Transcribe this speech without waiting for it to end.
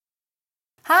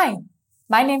Hi,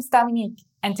 my name's Dominique,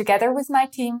 and together with my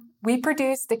team, we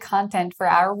produce the content for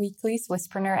our weekly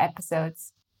Swisspreneur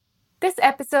episodes. This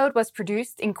episode was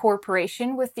produced in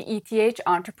cooperation with the ETH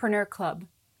Entrepreneur Club,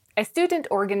 a student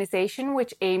organization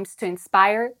which aims to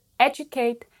inspire,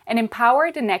 educate, and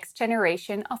empower the next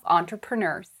generation of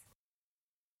entrepreneurs.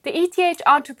 The ETH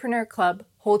Entrepreneur Club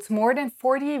holds more than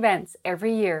 40 events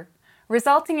every year,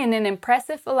 resulting in an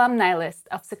impressive alumni list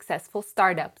of successful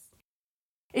startups.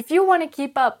 If you want to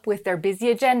keep up with their busy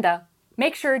agenda,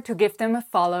 make sure to give them a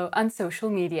follow on social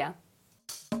media.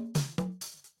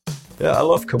 Yeah, I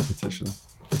love competition.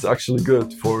 It's actually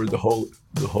good for the whole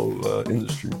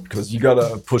industry because you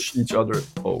gotta push each other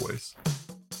always.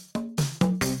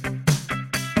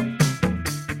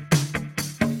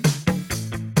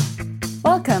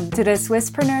 Welcome to the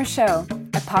Swisspreneur Show,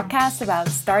 a podcast about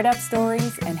startup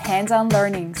stories and hands-on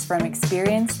learnings from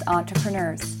experienced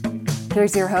entrepreneurs.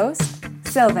 Here's your host,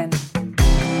 Sylvan.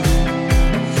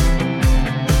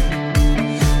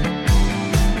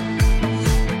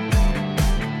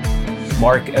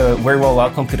 Mark, very well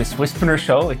welcome to the Swisspreneur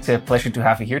Show. It's a pleasure to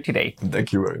have you here today.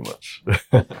 Thank you very much.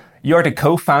 You're the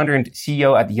co-founder and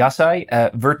CEO at Yasai,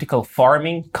 a vertical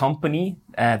farming company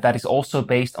that is also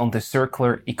based on the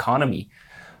circular economy.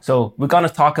 So we're going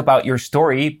to talk about your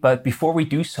story, but before we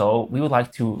do so, we would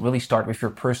like to really start with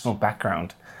your personal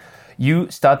background.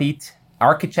 You studied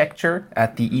architecture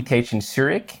at the ETH in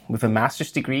Zurich with a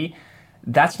master's degree.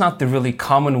 That's not the really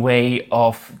common way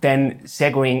of then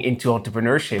segueing into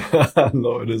entrepreneurship.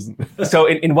 No, it isn't. So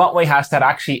in what way has that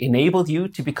actually enabled you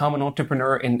to become an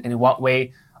entrepreneur? In what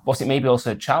way was it maybe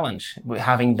also a challenge with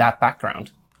having that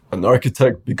background? An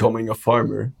architect becoming a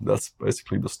farmer, that's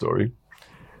basically the story.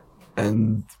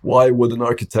 And why would an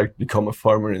architect become a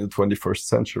farmer in the 21st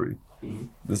century? Mm-hmm.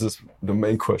 This is the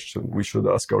main question we should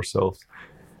ask ourselves.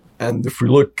 And if we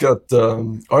look at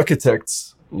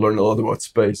architects, learn a lot about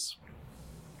space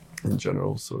in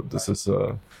general. So this is,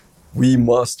 we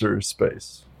master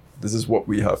space. This is what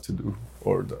we have to do,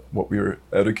 or what we are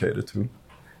educated to.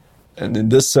 And in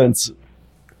this sense,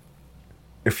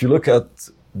 if you look at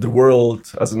the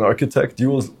world as an architect,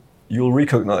 you'll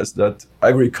recognize that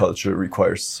agriculture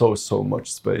requires so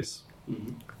much space.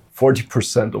 Mm-hmm.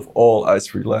 40% of all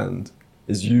ice-free land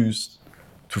is used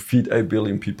to feed 8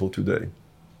 billion people today.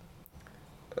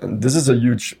 And this is a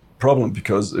huge problem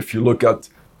because if you look at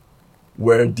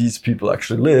where these people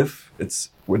actually live, it's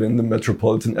within the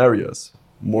metropolitan areas,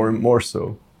 more and more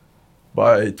so.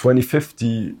 By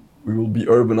 2050, we will be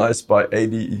urbanized by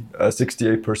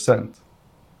 68%.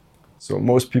 So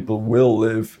most people will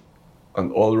live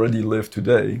and already live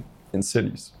today in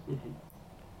cities. Mm-hmm.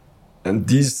 And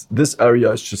this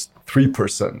area is just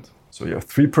 3%. So you have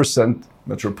 3%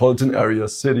 metropolitan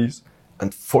areas, cities,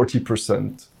 and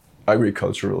 40%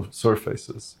 agricultural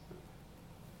surfaces.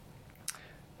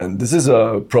 And this is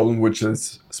a problem which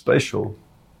is spatial.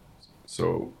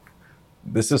 So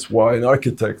this is why an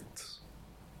architect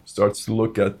starts to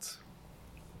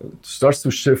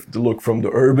shift the look from the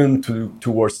urban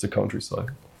towards the countryside.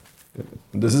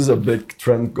 And this is a big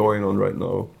trend going on right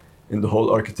now in the whole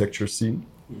architecture scene.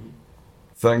 Mm-hmm.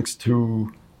 Thanks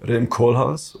to Rem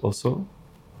Koolhaas also.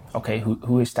 Okay,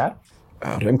 who is that?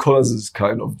 Rem Koolhaas is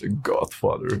kind of the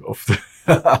godfather of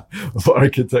of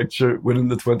architecture within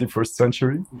the 21st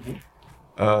century. Mm-hmm.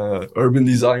 Urban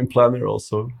design planner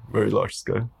also, very large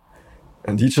scale.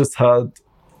 And he just had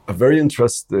a very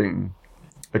interesting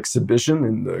exhibition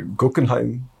in the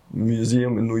Guggenheim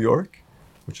Museum in New York,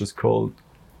 which is called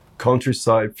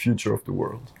Countryside Future of the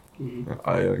World. Mm-hmm.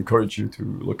 I encourage you to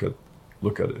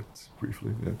look at it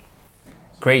briefly. Yeah.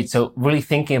 Great. So really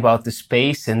thinking about the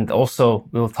space, and also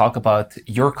we'll talk about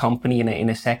your company in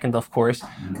a second, of course.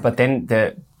 Mm-hmm. But then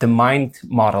the mind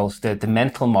models, the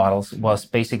mental models was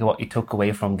basically what you took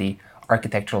away from the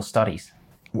architectural studies.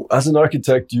 As an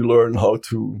architect, you learn how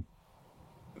to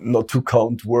not to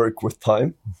count work with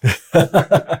time.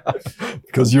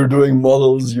 Because you're doing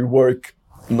models, you work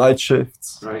night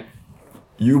shifts. Right.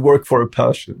 You work for a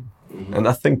passion. Mm-hmm. And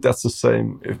I think that's the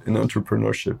same in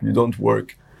entrepreneurship. You don't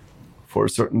work for a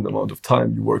certain amount of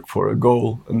time, you work for a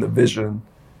goal and a vision,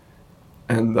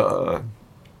 and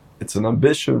it's an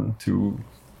ambition to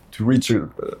reach a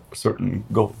certain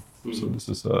goal. Mm-hmm.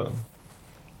 So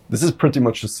this is pretty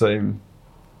much the same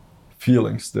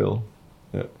feeling still.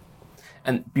 Yeah.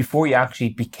 And before you actually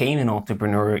became an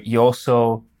entrepreneur, you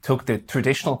also took the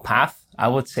traditional path. I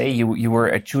would say you were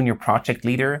a junior project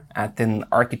leader at an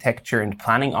architecture and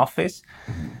planning office.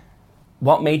 Mm-hmm.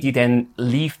 What made you then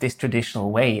leave this traditional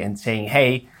way and saying,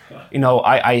 hey,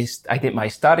 I did my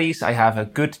studies, I have a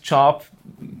good job,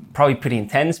 probably pretty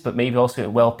intense, but maybe also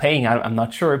well paying, I'm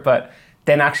not sure. But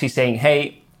then actually saying,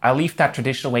 hey, I'll leave that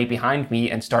traditional way behind me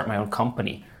and start my own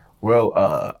company? Well,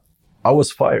 I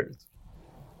was fired.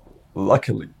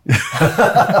 Luckily.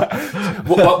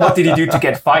 What did you do to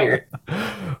get fired?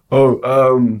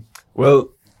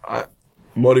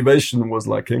 Motivation was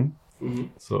lacking. Mm-hmm.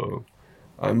 So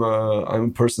I'm a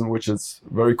person which is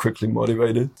very quickly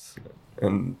motivated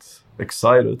and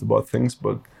excited about things,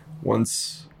 but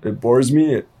once it bores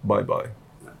me, bye-bye.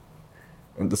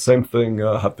 And the same thing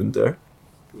happened there.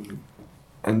 Mm-hmm.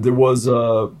 And there was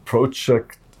a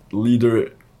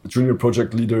junior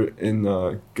project leader in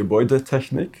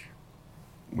Gebäudetechnik,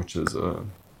 which is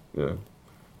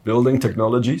building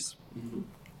technologies. Mm-hmm.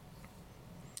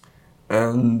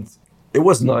 And it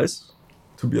was nice,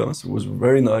 to be honest. It was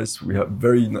very nice. We had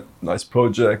very nice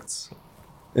projects,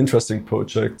 interesting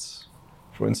projects.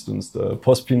 For instance, the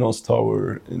Postfinance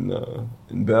Tower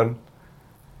in Bern.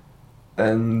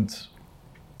 And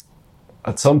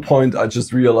at some point, I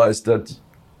just realized that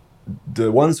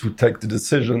the ones who take the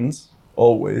decisions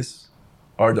always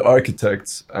are the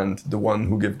architects and the one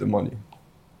who give the money,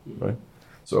 right?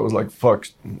 So I was like, fuck,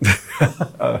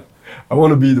 I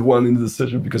want to be the one in the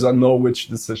decision because I know which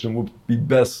decision would be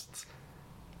best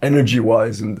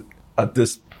energy-wise and at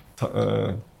this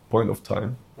point of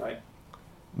time. Right.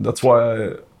 That's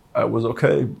why I was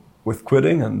okay with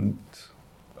quitting, and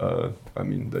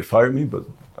they fired me, but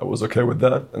I was okay with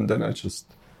that. And then I just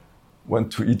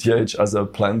went to ETH as a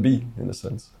plan B, in a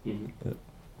sense. Mm-hmm. Yeah.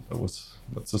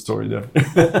 That's the story there.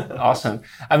 Awesome.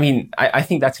 I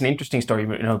think that's an interesting story,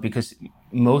 because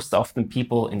most often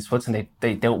people in Switzerland,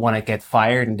 they don't want to get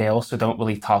fired, and they also don't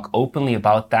really talk openly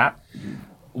about that. Mm-hmm.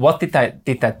 What did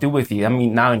that do with you?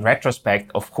 Now in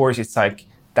retrospect, of course, it's like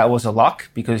that was a luck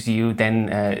because you then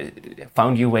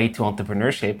found your way to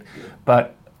entrepreneurship.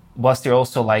 But was there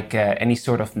also any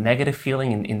sort of negative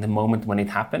feeling in the moment when it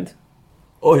happened?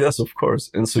 Oh, yes, of course.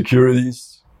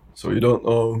 Insecurities. So you don't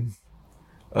know.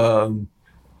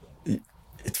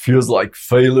 It feels like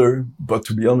failure, but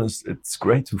to be honest, it's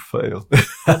great to fail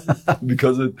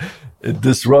because it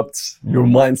disrupts your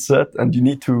mindset and you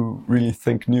need to really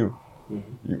think new.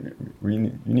 Mm-hmm.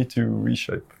 You need to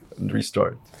reshape and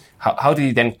restart. How do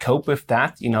you then cope with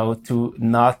that, to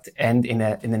not end in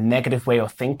a negative way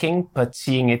of thinking, but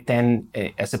seeing it then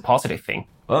as a positive thing?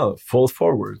 Fall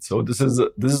forward. So this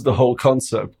is the whole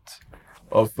concept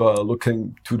of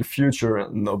looking to the future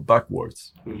and not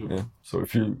backwards. Mm-hmm. Yeah. So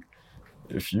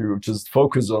if you just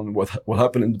focus on what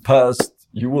happened in the past,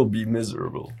 you will be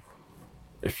miserable.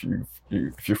 If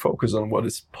you focus on what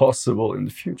is possible in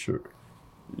the future,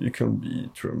 you can be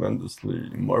tremendously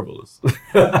marvelous.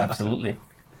 Absolutely.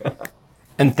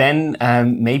 And then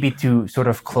maybe to sort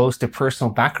of close the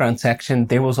personal background section,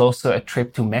 there was also a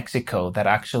trip to Mexico that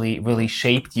actually really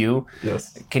shaped you.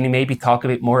 Yes. Can you maybe talk a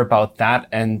bit more about that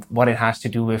and what it has to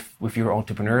do with your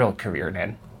entrepreneurial career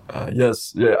then?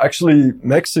 Yes. Yeah. Actually,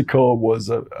 Mexico was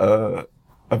a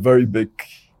very big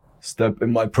step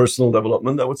in my personal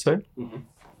development, I would say. Mm-hmm.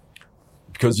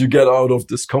 Because you get out of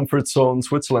this comfort zone.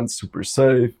 Switzerland's super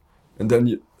safe. And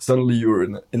then suddenly you're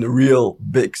in a real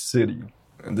big city.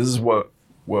 And this is what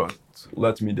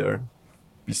led me there,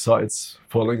 besides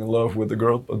falling in love with the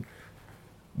girl. But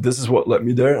this is what led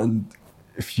me there. And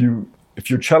if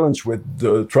you're challenged with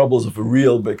the troubles of a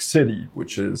real big city,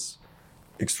 which is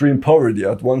extreme poverty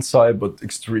at one side, but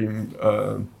extreme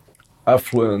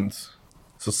affluent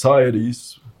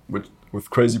societies with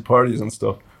crazy parties and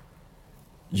stuff,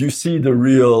 you see the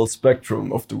real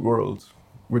spectrum of the world,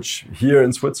 which here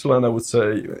in Switzerland, I would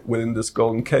say, within this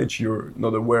golden cage, you're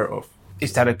not aware of.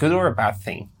 Is that a good or a bad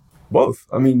thing? Both.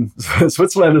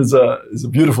 Switzerland is a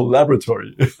beautiful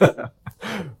laboratory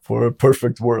for a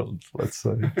perfect world, let's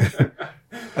say.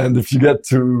 And if you get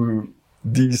to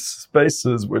these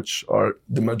spaces, which are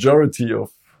the majority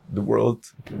of the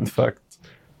world, in fact,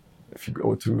 if you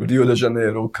go to Rio de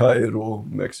Janeiro, Cairo,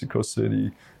 Mexico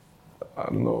City, I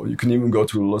don't know, you can even go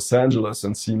to Los Angeles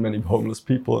and see many homeless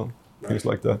people, things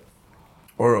like that.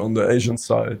 Or on the Asian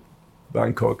side,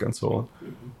 Bangkok and so on.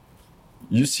 Mm-hmm.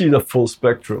 You see the full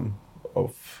spectrum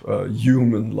of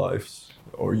human lives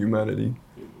or humanity.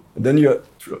 And then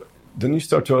you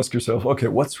start to ask yourself, okay,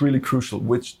 what's really crucial?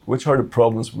 Which are the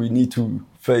problems we need to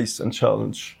face and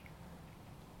challenge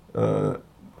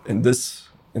in this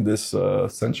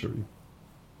century?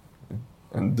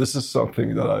 And this is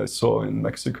something that I saw in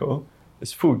Mexico,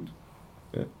 is food.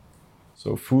 Yeah.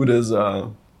 So food is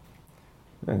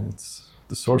it's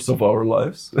the source of our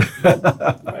lives.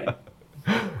 Right.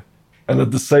 And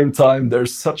at the same time,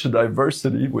 there's such a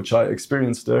diversity, which I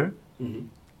experienced there. Mm-hmm.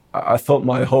 I thought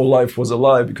my whole life was a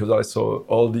lie because I saw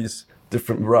all these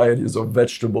different varieties of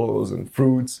vegetables and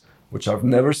fruits, which I've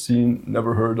never seen,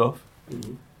 never heard of.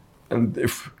 Mm-hmm. And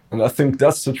I think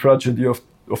that's the tragedy of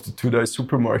the today's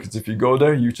supermarkets. If you go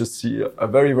there, you just see a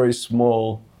very, very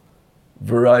small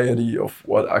variety of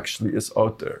what actually is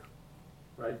out there.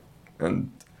 Right.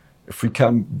 And if we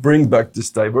can bring back this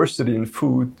diversity in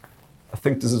food, I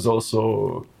think this is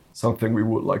also something we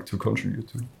would like to contribute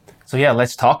to. So yeah,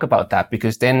 let's talk about that,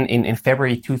 because then in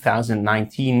February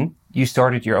 2019, you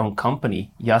started your own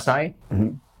company, Yasai.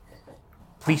 Mm-hmm.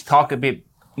 Please talk a bit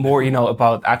more,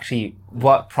 about actually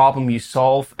what problem you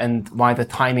solve and why the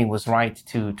timing was right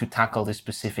to tackle this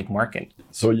specific market.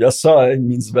 So Yasai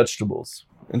means vegetables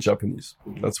in Japanese.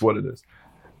 That's what it is.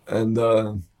 And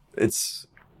it's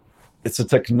a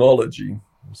technology.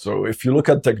 So if you look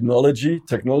at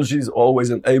technologies always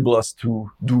enable us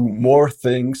to do more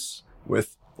things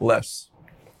with less.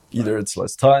 Either it's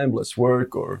less time, less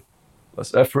work, or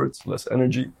less effort, less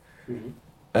energy. Mm-hmm.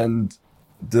 And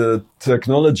the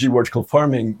technology, vertical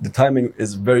farming, the timing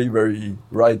is very, very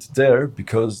right there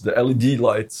because the LED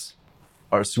lights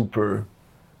are super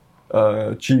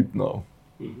cheap now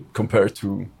compared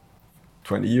to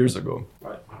 20 years ago.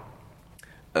 Right.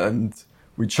 And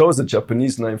we chose a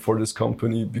Japanese name for this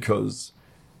company because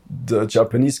the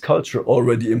Japanese culture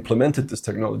already implemented this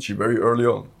technology very early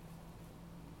on.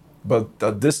 But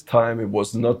at this time, it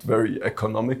was not very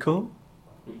economical.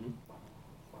 Mm-hmm.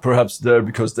 Perhaps there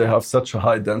because they have such a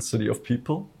high density of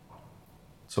people.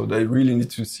 So they really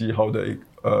need to see how they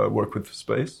work with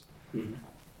space. Mm-hmm.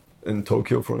 In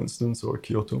Tokyo, for instance, or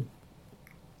Kyoto.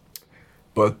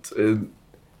 But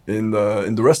in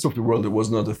the rest of the world, it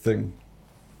was not a thing.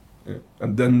 Yeah.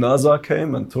 And then NASA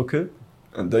came and took it.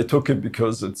 And they took it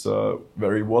because it's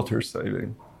very water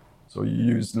saving. So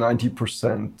you use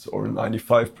 90% or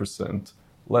 95%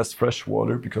 less fresh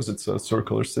water because it's a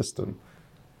circular system.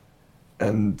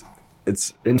 And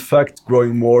it's in fact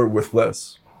growing more with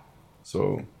less.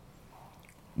 So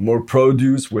more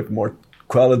produce with more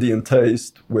quality and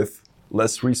taste with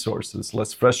less resources,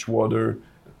 less fresh water,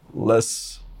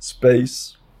 less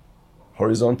space,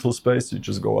 horizontal space, you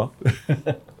just go up.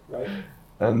 Right.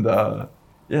 And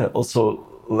also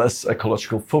less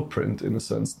ecological footprint in the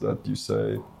sense that you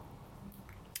say,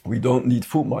 we don't need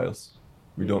food miles.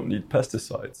 We don't need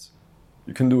pesticides.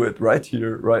 You can do it right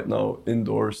here, right now,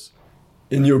 indoors,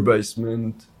 in your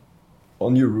basement,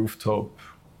 on your rooftop,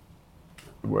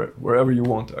 wherever you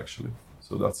want, actually.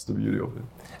 So that's the beauty of it.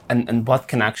 And what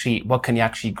can you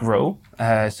actually grow?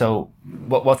 So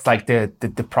what's like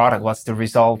the product? What's the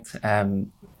result?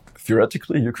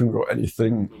 Theoretically, you can grow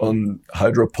anything on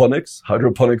hydroponics.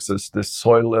 Hydroponics is this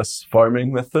soil-less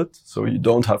farming method. So you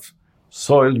don't have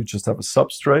soil, you just have a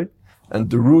substrate. And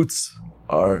the roots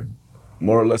are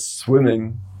more or less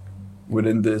swimming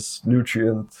within this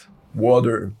nutrient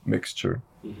water mixture.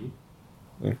 Mm-hmm.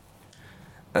 Yeah.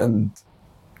 And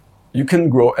you can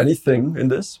grow anything in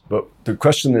this, but the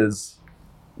question is,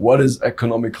 what is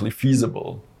economically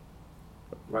feasible?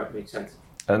 Right, makes sense.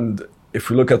 And if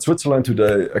we look at Switzerland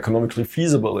today, economically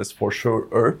feasible is for sure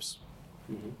herbs.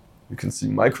 Mm-hmm. You can see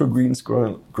microgreens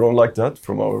grown like that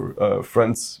from our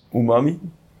friends Umami,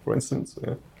 for instance.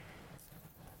 Yeah.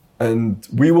 And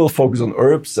we will focus on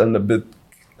herbs and a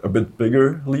bit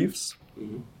bigger leaves,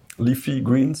 mm-hmm. leafy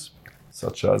greens,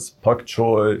 such as pak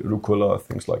choi, rucola,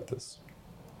 things like this.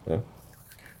 Yeah.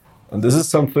 And this is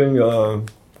something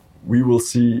we will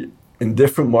see in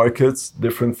different markets.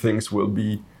 Different things will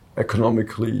be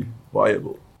economically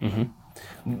viable.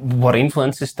 Mm-hmm. What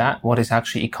influences that? What is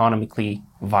actually economically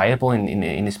viable in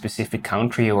a specific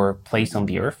country or place on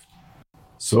the earth?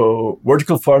 So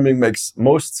vertical farming makes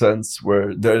most sense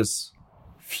where there's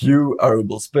few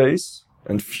arable space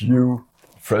and few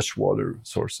freshwater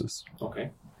sources. Okay.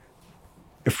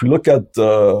 If we look at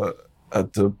the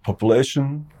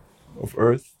population of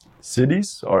Earth,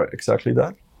 cities are exactly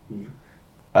that. Mm-hmm.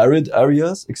 Arid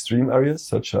areas, extreme areas,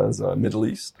 such as Middle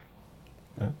East.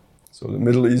 Yeah. So the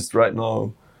Middle East right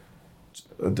now,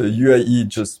 the UAE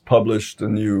just published a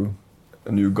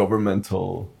new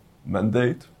governmental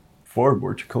mandate for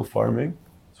vertical farming.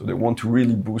 So they want to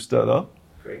really boost that up.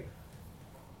 Great.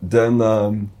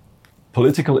 Then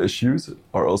political issues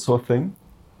are also a thing,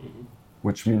 mm-hmm.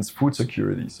 which means food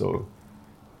security. So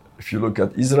if you look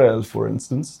at Israel, for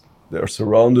instance, they are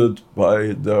surrounded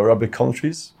by the Arabic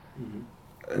countries. Mm-hmm.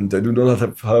 And they do not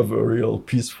have a real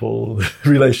peaceful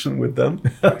relation with them.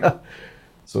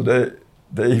 So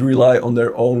they rely on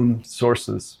their own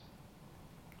sources.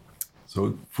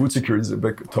 So food security is a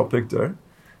big topic there.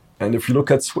 And if you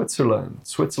look at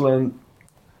Switzerland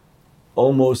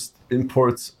almost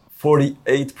imports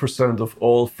 48% of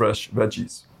all fresh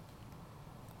veggies.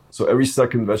 So every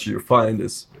second veggie you find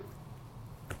is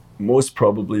most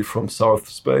probably from South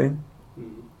Spain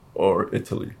or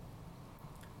Italy.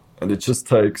 And it just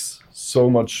takes so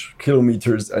much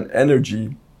kilometers and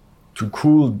energy to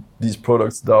cool these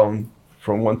products down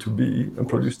from 1 to B and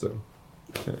produce them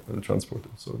and transport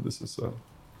them. So this is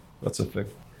that's a thing.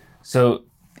 So,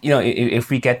 if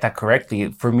we get that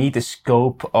correctly, for me, the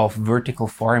scope of vertical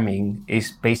farming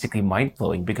is basically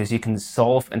mind-blowing because you can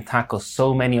solve and tackle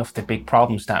so many of the big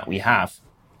problems that we have.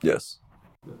 Yes.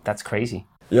 That's crazy.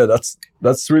 Yeah,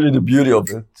 that's really the beauty of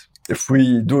it. If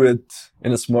we do it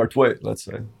in a smart way, let's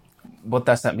say. What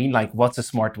does that mean? Like, what's a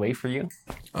smart way for you?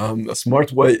 A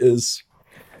smart way is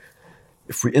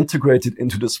if we integrate it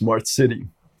into the smart city.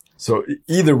 So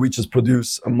either we just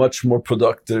produce a much more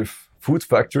productive food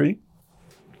factory,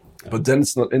 but then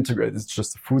it's not integrated, it's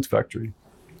just a food factory,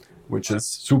 which is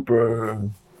super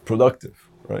productive,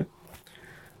 right?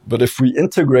 But if we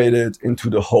integrate it into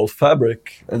the whole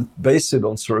fabric and base it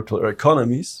on circular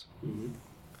economies,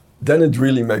 then it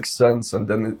really makes sense, and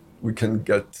then we can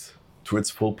get to its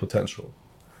full potential.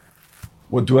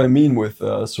 What do I mean with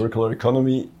circular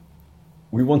economy?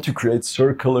 We want to create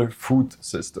circular food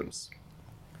systems.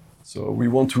 So we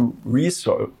want to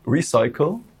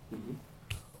recycle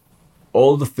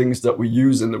all the things that we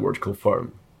use in the vertical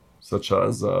farm, such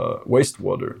as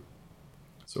wastewater.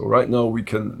 So right now we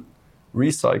can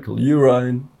recycle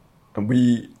urine, and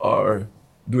we are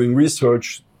doing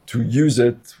research to use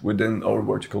it within our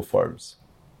vertical farms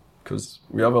because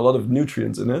we have a lot of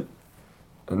nutrients in it.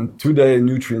 And today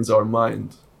nutrients are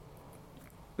mined.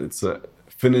 It's a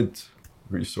finite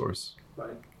resource.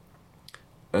 Right.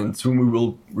 And soon we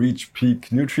will reach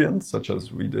peak nutrients, such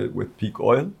as we did with peak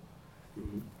oil.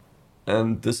 Mm-hmm.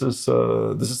 And this is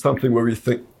something where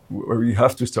we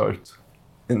have to start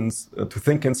to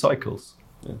think in cycles.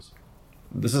 Yes.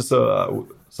 This is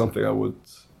something I would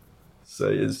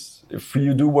say is, if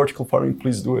you do vertical farming,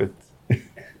 please do it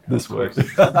this way.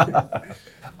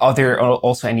 Are there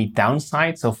also any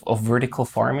downsides of vertical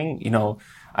farming?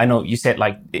 I know you said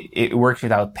like it works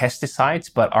without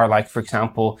pesticides, but are, like, for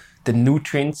example, the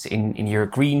nutrients in your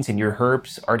greens, in your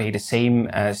herbs, are they the same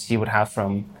as you would have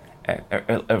from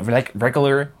a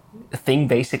regular thing,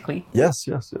 basically? Yes.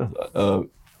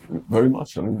 Very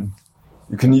much. I mean,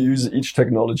 you can use each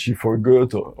technology for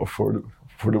good or for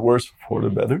the worse, for the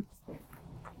better.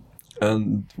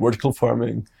 And vertical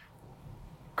farming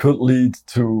could lead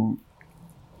to,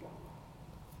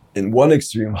 in one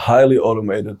extreme, highly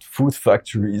automated food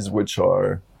factories, which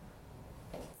are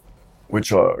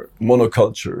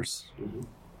monocultures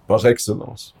par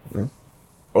excellence. Yeah?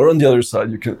 Or on the other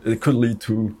side, it could lead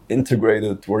to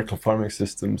integrated vertical farming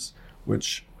systems,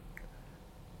 which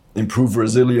improve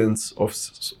resilience of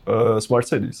smart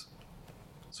cities.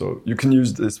 So you can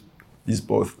use these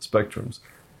both spectrums.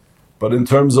 But in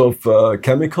terms of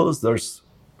chemicals, there's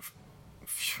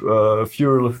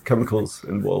fewer chemicals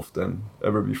involved than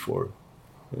ever before.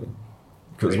 Yeah.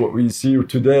 Because what we see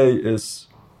today is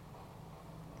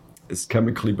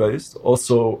chemically based,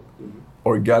 also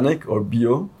organic or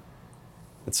bio.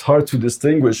 It's hard to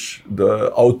distinguish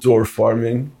the outdoor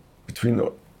farming between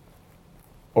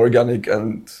organic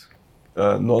and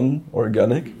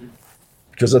non-organic,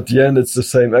 because at the end it's the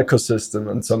same ecosystem,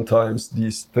 and sometimes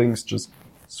these things just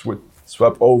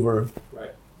swap over.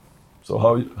 Right. So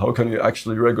how can you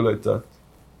actually regulate that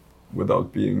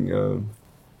without being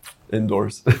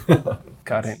indoors?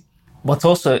 Got it. What's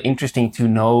also interesting to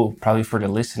know, probably for the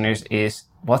listeners, is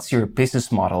what's your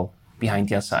business model behind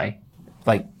Yasai?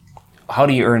 Like, how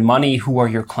do you earn money? Who are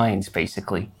your clients,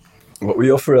 basically? What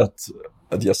we offer at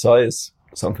Yasai is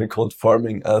something called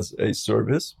farming as a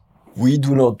service. We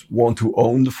do not want to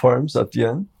own the farms at the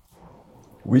end.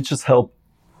 We just help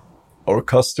our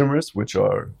customers, which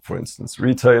are, for instance,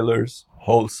 retailers,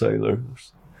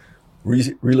 wholesalers,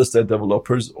 real estate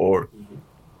developers, or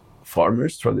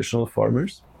farmers, traditional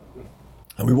farmers.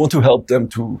 And we want to help them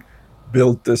to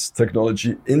build this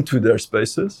technology into their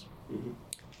spaces,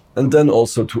 and then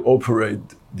also to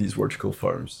operate these vertical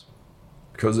farms.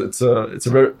 Because it's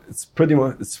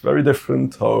very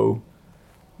different how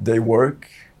they work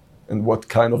and what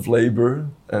kind of labor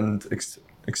and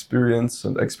experience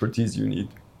and expertise you need.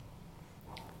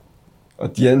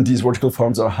 At the end, these vertical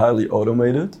farms are highly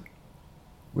automated,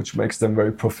 which makes them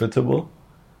very profitable.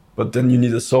 But then you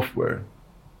need a software.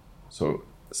 So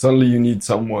suddenly you need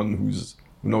someone who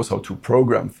knows how to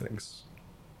program things.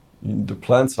 You need the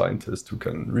plant scientist who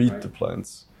can read the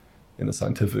plants in a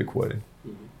scientific way.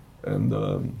 And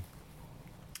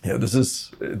it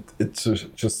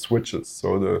just switches.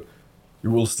 So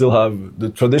you will still have the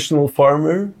traditional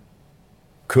farmer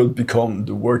could become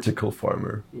the vertical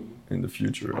farmer in the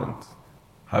future and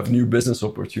have new business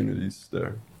opportunities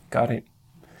there. Got it.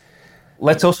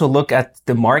 let's also look at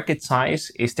the market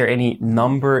size. Is there any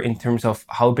number in terms of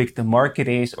how big the market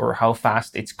is or how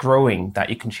fast it's growing that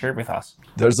you can share with us?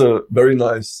 There's a very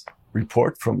nice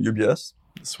report from UBS,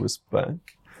 the Swiss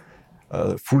bank,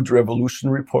 Food Revolution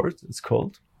report, it's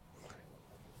called.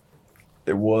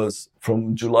 It was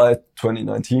from July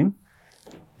 2019.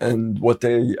 And what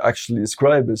they actually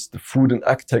describe is the food and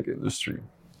agtech industry.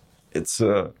 It's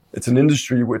an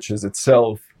industry which is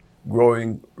itself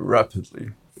growing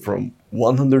rapidly from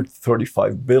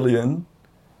 135 billion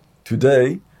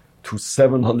today to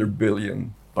 700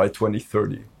 billion by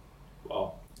 2030.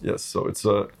 Wow. Yes, so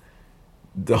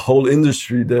the whole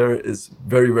industry there is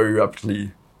very, very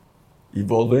rapidly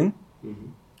evolving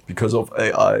because of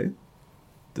AI,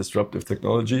 disruptive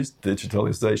technologies,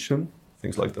 digitalization,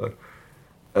 things like that.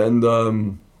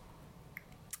 And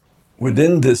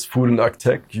within this food and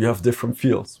agtech, you have different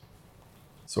fields.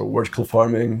 So vertical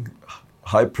farming,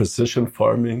 high precision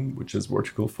farming, which is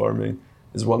vertical farming,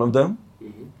 is one of them,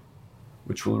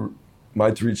 which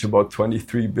might reach about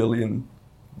 23 billion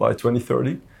by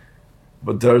 2030.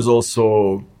 But there's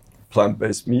also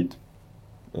plant-based meat,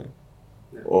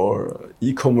 or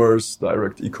e-commerce,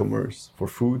 direct e-commerce for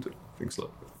food, things like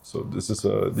that. So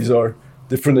these are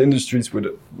different industries with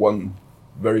one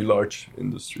very large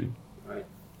industry. Right.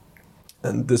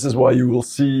 And this is why you will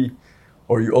see,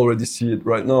 or you already see it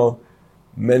right now,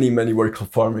 many vertical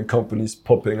farming companies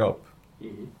popping up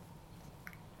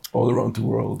all around the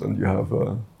world. And you have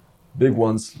big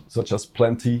ones such as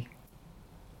Plenty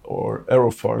or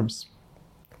AeroFarms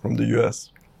from the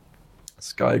US,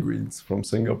 Sky Greens from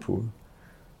Singapore,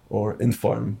 or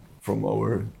Infarm from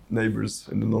our neighbors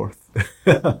in the north,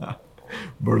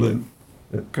 Berlin.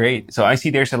 Yeah. Great. So I see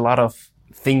there's a lot of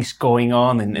things going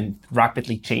on and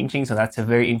rapidly changing. So that's a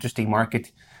very interesting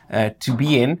market to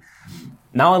be in.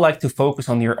 Now I'd like to focus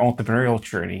on your entrepreneurial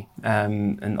journey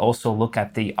and also look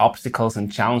at the obstacles and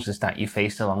challenges that you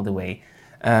faced along the way.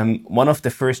 One of the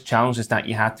first challenges that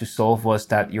you had to solve was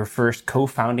that your first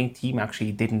co-founding team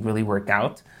actually didn't really work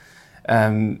out.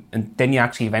 And then you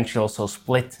actually eventually also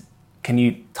split. Can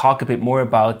you talk a bit more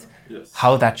about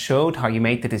how that showed, how you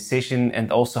made the decision,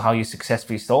 and also how you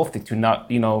successfully solved it to not,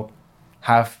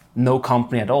 have no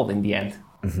company at all in the end?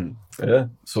 Mm-hmm. Yeah,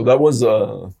 so that was,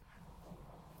 I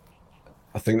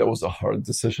think that was a hard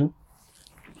decision,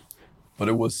 but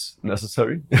it was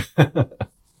necessary.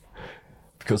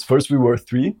 Because first we were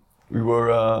three. We were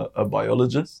a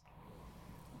biologist,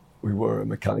 we were a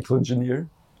mechanical engineer,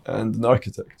 and an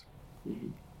architect.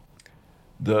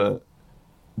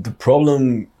 The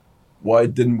problem why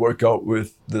it didn't work out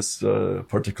with this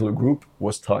particular group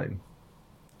was time.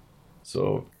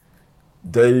 So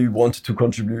they wanted to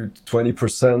contribute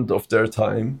 20% of their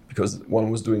time because one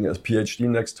was doing a PhD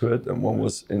next to it and one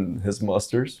was in his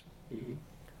master's.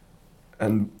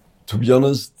 And to be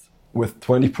honest, with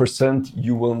 20%,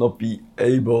 you will not be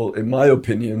able, in my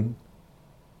opinion,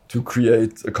 to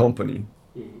create a company.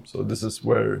 So this is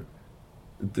where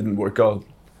it didn't work out.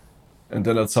 And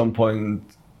then at some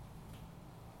point,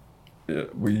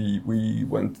 we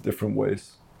went different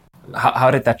ways. How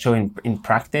did that show in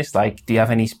practice? Like, do you have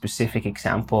any specific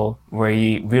example where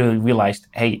you really realized,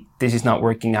 hey, this is not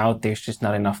working out, there's just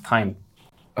not enough time?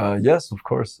 Yes, of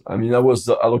course. I mean, I was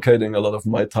allocating a lot of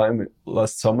my time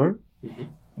last summer,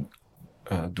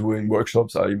 doing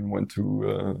workshops. I even went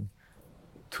to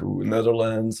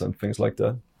Netherlands and things like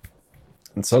that.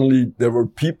 And suddenly there were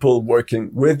people working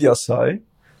with Yasai,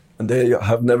 and they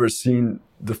have never seen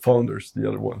the founders, the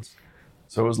other ones.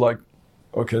 So it was like,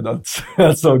 okay, that's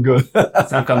not good.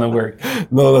 It's not gonna work.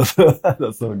 No,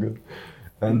 that's not good.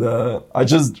 And I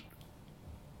just,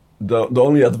 the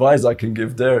only advice I can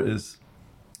give there is,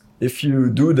 if you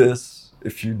do this,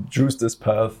 if you choose this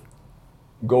path,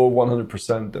 go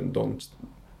 100% and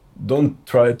don't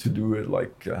try to do it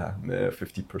like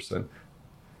 50%.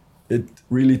 It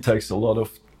really takes a lot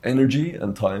of energy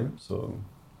and time. So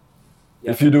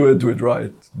if you do it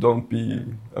right. Don't be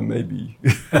a maybe.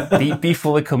 be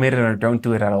fully committed or don't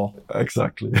do it at all.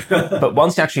 Exactly. But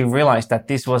once you actually realized that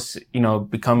this was,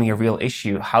 becoming a real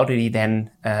issue, how did he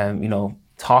then,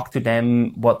 talk to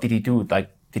them? What did he do? Like,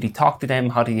 did he talk to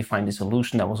them? How did he find a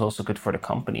solution that was also good for the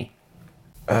company?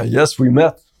 Yes, we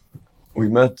met. We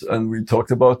met and we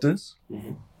talked about this.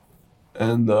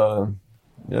 And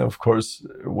of course,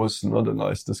 it was not a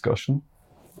nice discussion.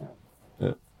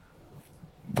 Yeah.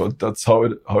 But that's how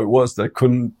it was. They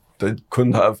couldn't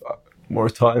have more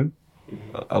time,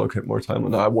 allocate more time,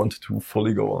 and I wanted to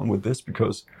fully go on with this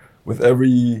because with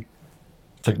every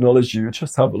technology you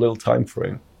just have a little time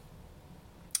frame.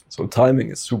 So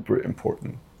timing is super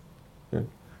important. Yeah.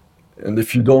 And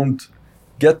if you don't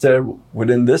get there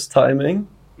within this timing,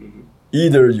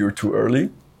 either you're too early,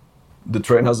 the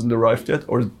train hasn't arrived yet,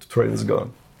 or the train is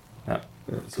gone.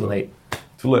 Too late.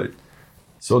 Too late.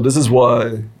 So this is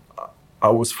why I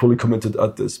was fully committed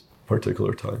at this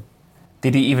particular time.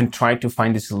 Did you even try to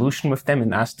find a solution with them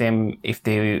and ask them if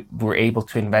they were able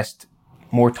to invest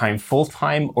more time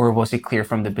full-time, or was it clear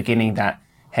from the beginning that,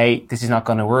 hey, this is not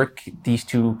going to work, these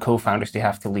two co-founders, they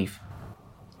have to leave?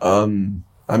 I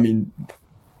mean,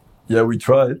 yeah, we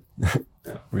tried.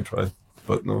 We tried,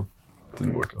 but no, it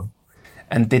didn't work out.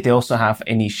 And did they also have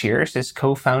any shares as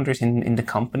co-founders in the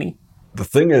company? The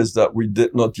thing is that we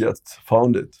did not yet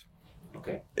found it.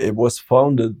 Okay. It was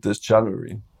founded this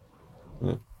January.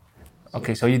 Yeah.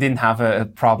 Okay, so you didn't have a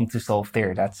problem to solve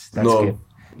there. That's No. good.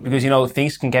 Because, you know,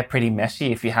 things can get pretty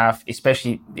messy if you have,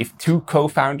 especially if two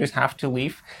co-founders have to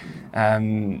leave,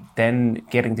 then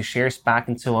getting the shares back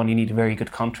and so on, you need a very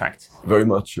good contract. Very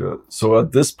much, yeah. So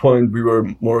at this point, we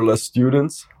were more or less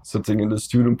students sitting in the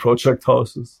student project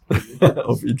houses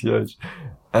of ETH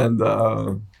and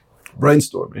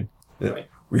brainstorming. Yeah. Right.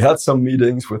 We had some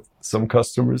meetings with some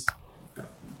customers,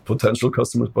 potential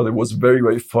customers, but it was very,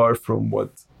 very far from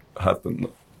what happened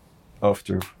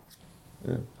after.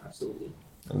 Yeah. Absolutely.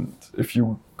 And if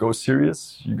you go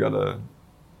serious, you gotta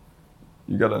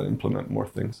implement more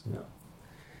things. Yeah.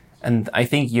 And I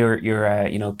think your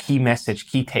key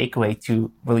message, key takeaway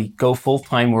to really go full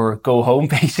time or go home,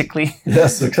 basically.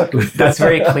 Yes, exactly. That's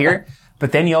very clear.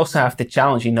 But then you also have the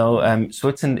challenge,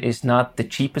 Switzerland is not the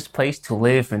cheapest place to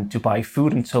live and to buy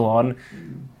food and so on.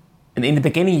 And in the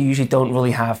beginning, you usually don't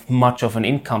really have much of an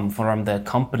income from the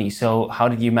company. So how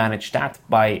did you manage that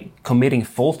by committing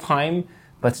full time,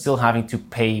 but still having to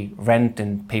pay rent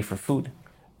and pay for food?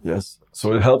 Yes.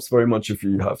 So it helps very much if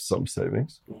you have some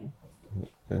savings.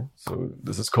 Okay. So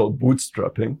this is called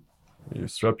bootstrapping. You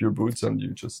strap your boots and you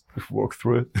just walk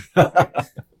through it.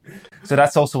 So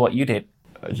that's also what you did.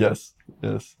 Yes.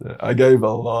 Yeah. I gave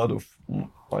a lot of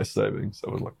my savings.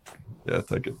 I was like, yeah,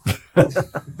 take it.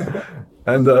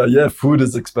 And food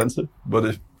is expensive, but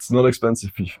it's not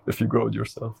expensive if you grow it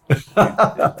yourself.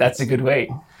 That's a good way.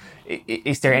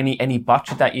 Is there any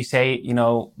budget that you say,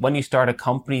 when you start a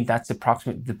company, that's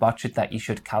approximately the budget that you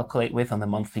should calculate with on a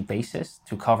monthly basis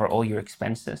to cover all your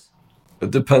expenses?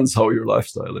 It depends how your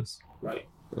lifestyle is. Right.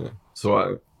 Yeah.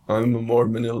 So I'm a more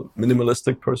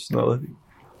minimalistic personality.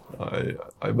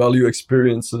 I value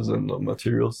experiences and not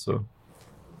materials. So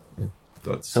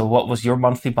that's. So what was your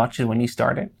monthly budget when you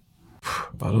started?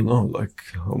 I don't know, like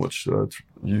how much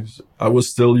use. I was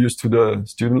still used to the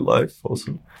student life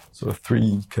also, so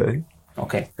 3K.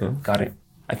 Okay, Yeah. Got it.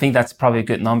 I think that's probably a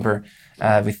good number.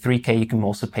 With 3K, you can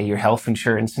also pay your health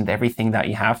insurance and everything that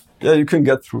you have. Yeah, you can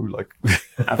get through like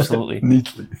Absolutely.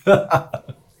 neatly.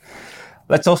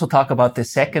 Let's also talk about the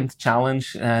second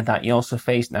challenge that you also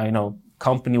faced. Now,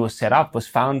 company was set up, was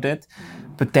founded,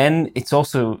 but then it's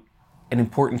also an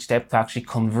important step to actually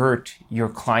convert your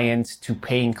clients to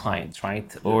paying clients, right?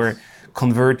 Yes. Or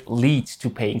convert leads to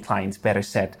paying clients, better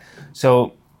said.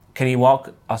 So can you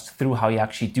walk us through how you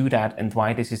actually do that and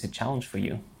why this is a challenge for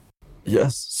you?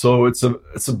 Yes. So it's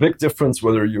a big difference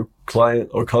whether your client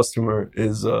or customer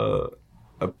is a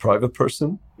private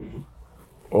person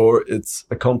or it's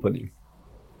a company.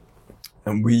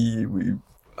 And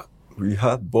we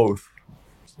had both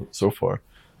so far.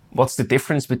 What's the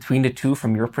difference between the two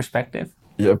from your perspective?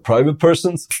 Yeah, private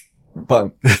persons,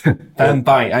 bam. And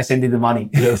buy, I send you the money.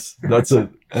 Yes, that's it.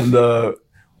 And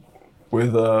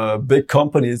with a big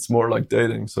company, it's more like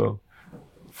dating. So,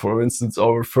 for instance,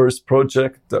 our first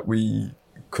project that we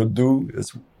could do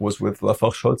was with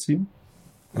Lafarge-Holcim.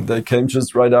 And they came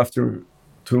just right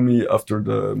to me after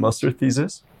the master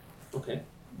thesis. Okay.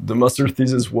 The master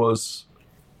thesis was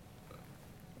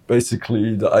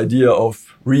basically the idea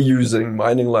of reusing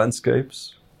mining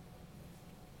landscapes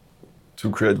to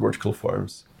create vertical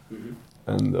farms. Mm-hmm.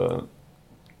 And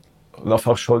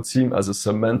Lafarge-Holcim as a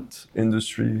cement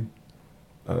industry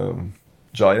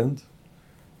giant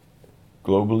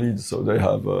globally, so they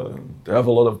have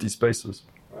a lot of these spaces.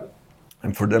 Right.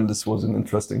 And for them, this was an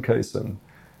interesting case. And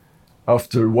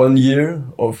after 1 year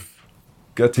of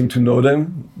getting to know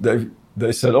them,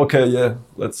 they said, okay, yeah,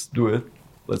 let's do it.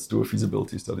 Let's do a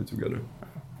feasibility study together.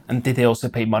 And did they also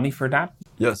pay money for that?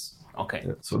 Yes. Okay.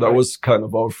 Yeah. So that was kind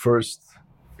of our first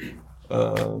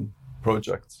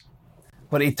project.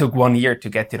 But it took 1 year to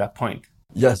get to that point.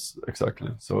 Yes,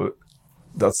 exactly. So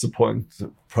that's the point.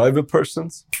 Private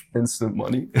persons, instant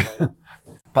money.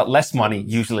 But less money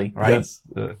usually, right? Yes,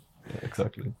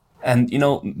 exactly. And,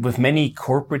 with many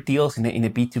corporate deals in the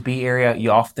B2B area,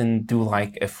 you often do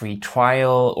like a free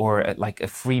trial or like a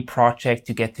free project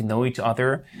to get to know each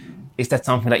other. Is that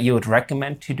something that you would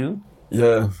recommend to do?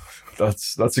 Yeah,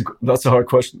 That's a hard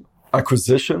question.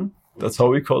 Acquisition, that's how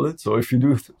we call it. So if you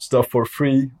do stuff for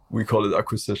free, we call it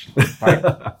acquisition. Right.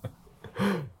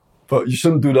 But you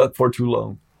shouldn't do that for too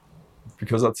long,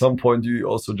 because at some point you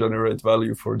also generate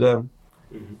value for them.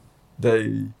 Mm-hmm.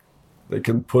 They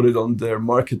can put it on their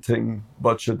marketing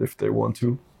budget if they want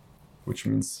to, which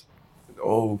means,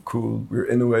 oh, cool, we're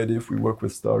innovative, we work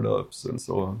with startups and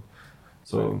so on.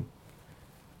 So,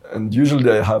 and usually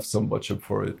they have some budget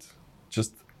for it.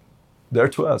 Just there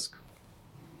to ask.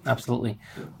 Absolutely.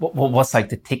 What's like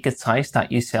the ticket size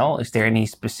that you sell? Is there any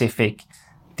specific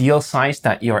deal size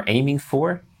that you're aiming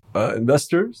for?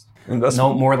 Investors?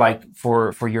 No, more like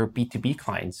for your B2B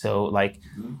clients. So like,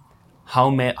 how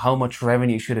much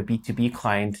revenue should a B2B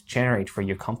client generate for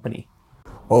your company?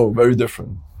 Oh, very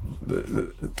different.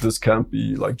 This can't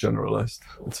be like generalized.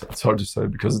 It's hard to say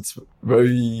because it's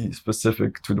very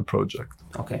specific to the project.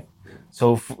 Okay.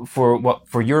 So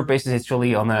for your business, it's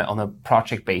really on a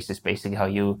project basis, basically how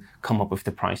you come up with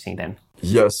the pricing then.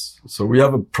 Yes. So we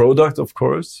have a product, of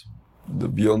course, the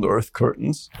Beyond Earth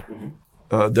curtains.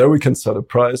 Mm-hmm. There we can set a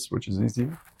price, which is easy.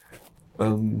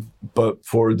 But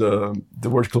for the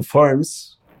vertical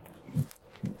farms,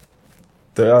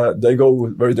 they go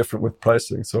very different with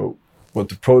pricing. So what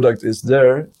the product is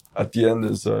there at the end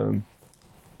is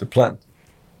the plant.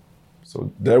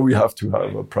 So there we have to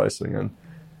have a pricing, and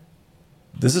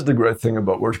this is the great thing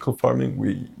about vertical farming.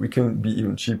 We can be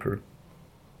even cheaper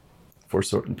for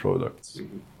certain products,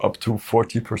 up to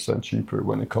 40% cheaper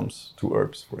when it comes to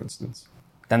herbs, for instance.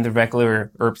 Than the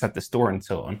regular herbs at the store and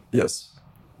so on. Yes.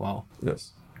 Wow.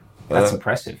 Yes. That's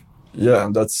impressive. Yeah,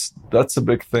 and that's a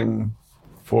big thing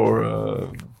for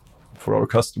our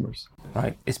customers.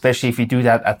 Right, especially if you do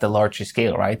that at the larger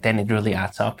scale, right? Then it really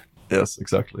adds up. Yes,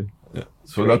 exactly. Yeah.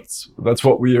 So that's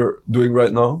what we are doing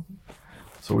right now.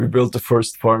 So we built the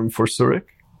first farm for Zurich,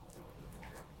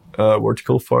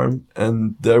 vertical farm,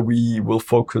 and there we will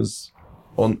focus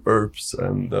on herbs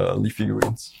and leafy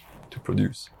greens to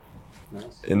produce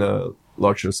in a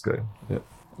larger scale. Yeah.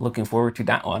 Looking forward to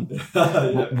that one.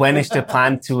 When is the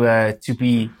plan to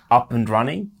be up and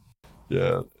running?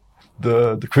 Yeah,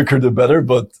 the quicker the better,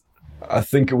 but I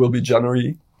think it will be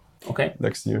January. Okay.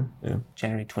 Next year. Yeah.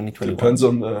 January 2021. Depends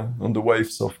on the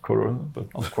waves of Corona, but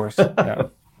of course. Yeah.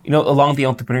 Along the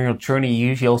entrepreneurial journey, you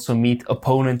usually also meet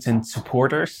opponents and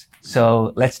supporters.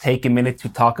 So let's take a minute to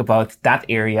talk about that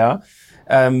area.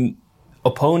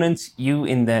 Opponents, you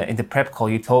in the prep call,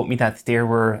 you told me that there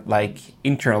were like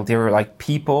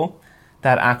people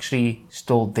that actually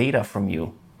stole data from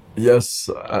you. Yes,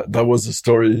 that was a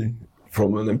story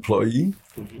from an employee.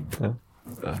 Mm-hmm. Yeah.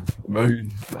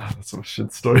 That's a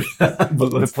shit story.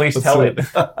 But please tell it.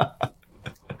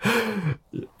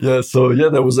 Yeah, so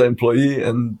there was an employee,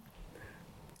 and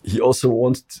he also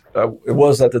wanted. It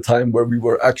was at the time where we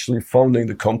were actually founding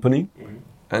the company,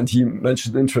 and he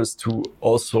mentioned interest to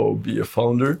also be a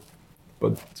founder,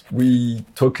 but we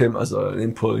took him as an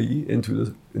employee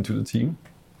into the team,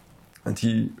 and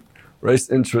he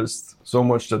raised interest so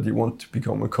much that he wanted to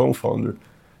become a co-founder,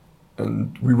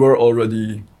 and we were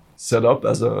already set up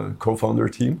as a co-founder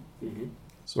team,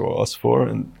 so us four,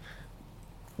 and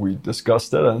we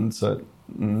discussed it and said,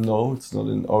 no, it's not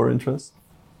in our interest.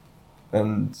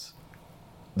 And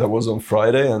that was on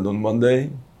Friday, and on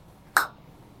Monday,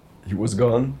 he was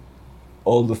gone.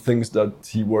 All the things that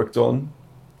he worked on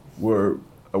were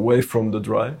away from the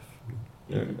drive.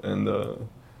 Yeah, and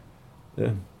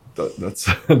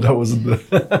that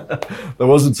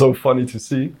wasn't so funny to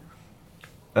see.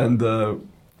 And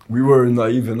we were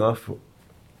naive enough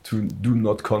to do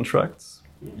not contracts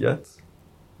yet.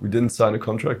 We didn't sign a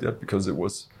contract yet because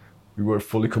we were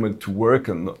fully committed to work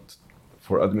and not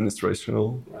for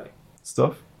administrational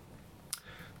stuff.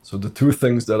 So the two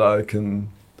things that I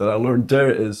learned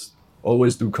there is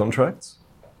always do contracts,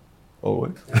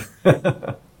 always.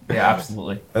 Yeah,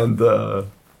 absolutely. And the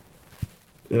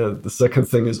second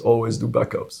thing is always do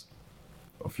backups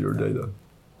of your data,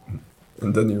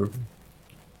 and then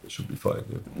it should be fine.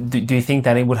 Yeah. Do you think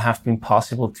that it would have been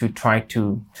possible to try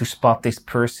to spot this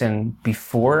person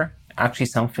before actually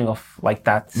something of like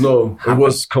that? No, happened? It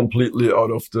was completely out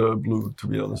of the blue, to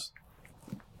be honest.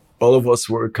 All of us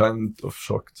were kind of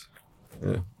shocked,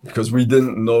 because we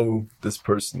didn't know this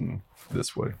person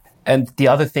this way. And the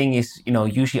other thing is,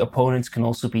 usually opponents can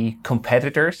also be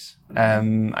competitors.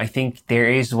 I think there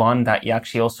is one that you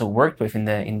actually also worked with in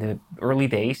the early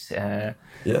days.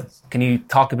 Yes. Can you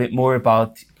talk a bit more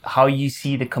about how you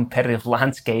see the competitive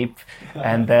landscape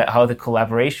and how the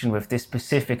collaboration with this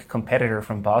specific competitor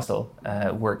from Basel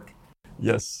worked?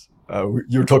 Yes.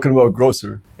 You're talking about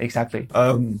Grosser. Exactly.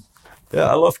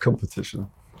 I love competition.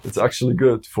 It's actually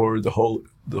good for the whole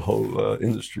the whole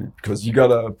industry, because you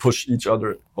gotta push each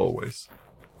other always.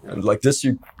 And like this,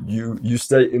 you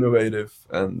stay innovative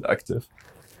and active.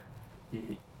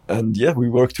 And yeah, we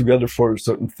worked together for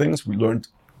certain things. We learned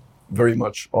very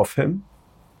much of him.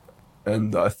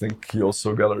 And I think he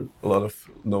also got a lot of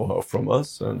know-how from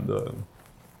us. And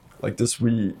like this,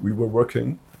 we were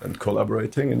working and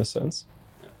collaborating in a sense.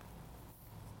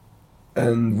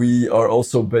 And we are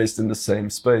also based in the same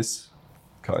space,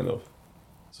 kind of.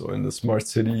 So in the Smart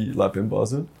City Lab in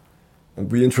Basel.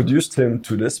 And we introduced him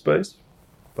to this space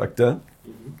back then,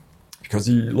 because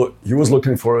he was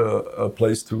looking for a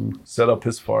place to set up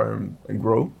his farm and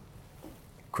grow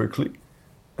quickly.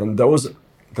 And that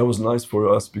was nice for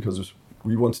us, because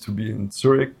we wanted to be in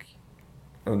Zurich,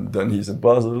 and then he's in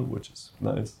Basel, which is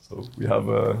nice. So we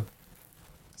have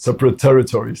separate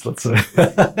territories, let's say.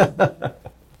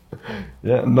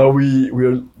 Yeah, and now we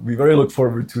very look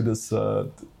forward to this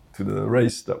to the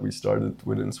race that we started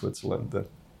within Switzerland.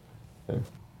 Yeah.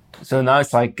 So now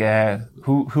it's like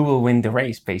who will win the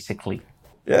race, basically?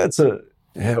 Yeah,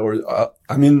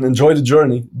 I mean, enjoy the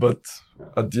journey, but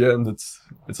at the end,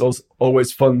 it's also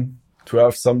always fun to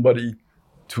have somebody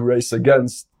to race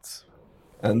against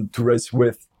and to race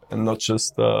with, and not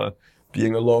just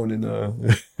being alone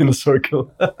in a circle.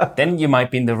 Then you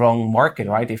might be in the wrong market,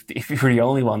 right? If you're the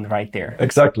only one right there.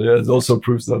 Exactly. Yeah. It also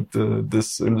proves that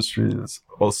this industry is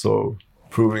also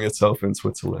proving itself in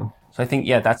Switzerland. So I think,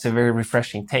 yeah, that's a very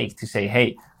refreshing take to say,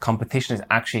 hey, competition is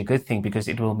actually a good thing, because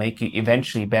it will make you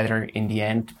eventually better in the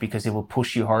end, because it will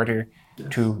push you harder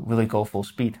to really go full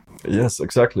speed. Yes,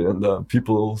 exactly. And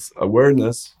people's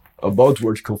awareness about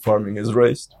vertical farming is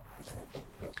raised.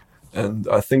 And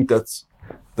I think that's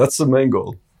the main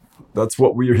goal. That's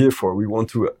what we're here for. We want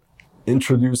to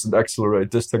introduce and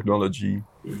accelerate this technology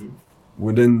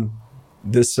within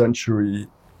this century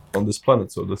on this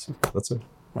planet. So that's it.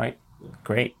 Right.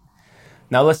 Great.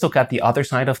 Now let's look at the other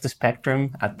side of the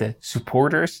spectrum, at the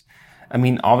supporters. I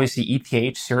mean, obviously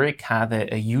ETH Zurich had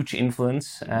a huge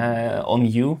influence on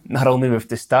you, not only with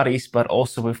the studies, but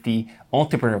also with the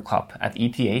Entrepreneur Club at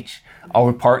ETH,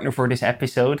 our partner for this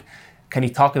episode. Can you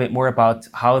talk a bit more about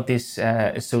how this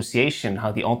association,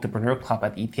 how the Entrepreneur Club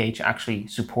at ETH actually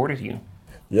supported you?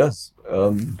 Yes.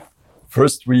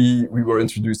 First, we were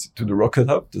introduced to the Rocket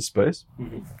Hub, the space.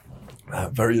 A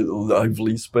very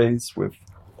lively space with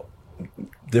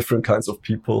different kinds of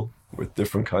people, with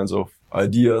different kinds of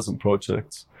ideas and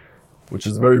projects, which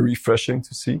is very refreshing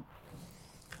to see.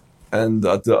 And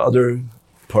at the other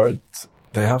part,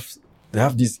 they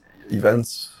have these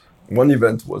events. One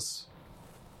event was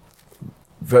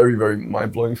very, very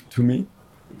mind-blowing to me.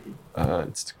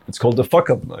 It's called the Fuck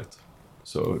Up Night.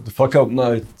 So the Fuck Up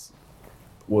Night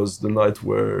was the night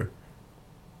where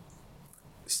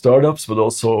startups, but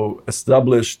also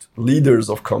established leaders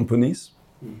of companies,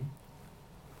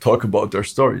 talk about their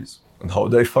stories and how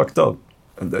they fucked up,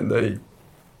 and then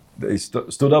they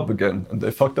stood up again, and they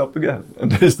fucked up again,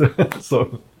 and it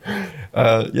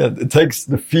takes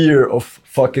the fear of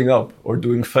fucking up or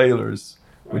doing failures,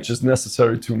 which is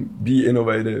necessary to be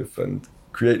innovative and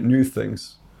create new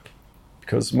things,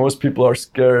 because most people are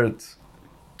scared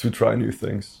to try new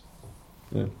things.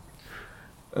 Yeah.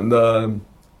 And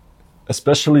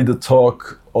especially the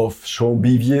talk of Jean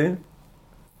Bivier,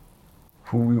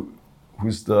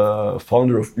 who's the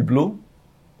founder of Hublot,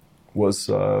 was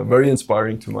very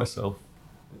inspiring to myself.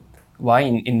 Why?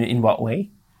 In what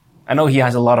way? I know he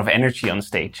has a lot of energy on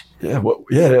stage.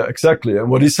 Yeah, exactly. And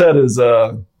what he said is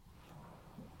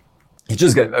he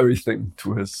just gave everything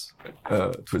to his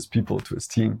people, to his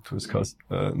team, to his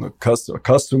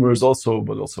customers also,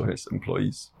 but also his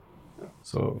employees.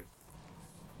 So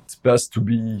it's best to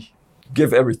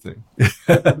give everything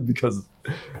because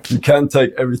you can't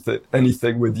take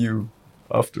anything with you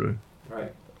after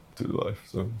to life.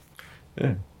 So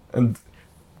yeah, and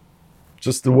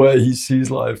just the way he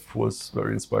sees life was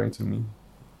very inspiring to me.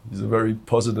 He's a very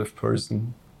positive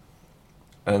person,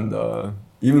 and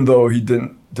even though he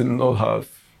didn't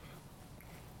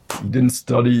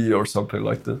study or something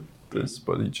like this,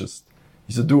 but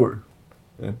he's a doer.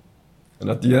 Yeah. And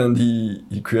at the end,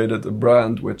 he created a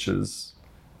brand which is,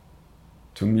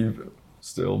 to me,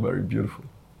 still very beautiful.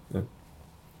 Yeah.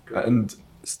 And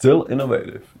still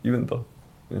innovative, even though.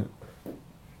 Yeah.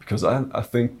 Because I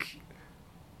think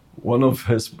one of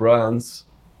his brands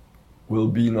will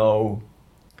be now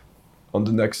on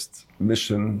the next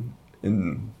mission,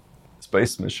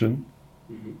 space mission,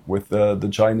 with the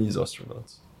Chinese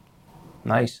astronauts.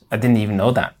 Nice. I didn't even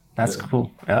know that. That's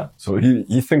cool. Yeah. So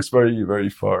he thinks very, very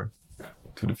far.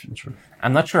 to the future.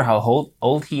 I'm not sure how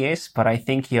old he is, but I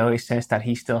think he always says that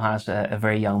he still has a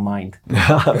very young mind.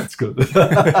 That's good.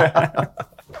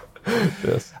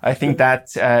 Yes. I think that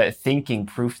thinking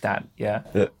proves that, yeah.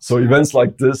 So events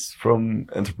like this from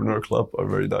Entrepreneur Club are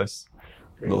very nice.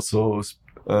 And also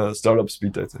startup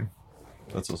speed dating.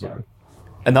 That's also good.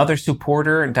 Another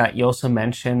supporter that you also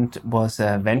mentioned was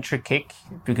VentureKick,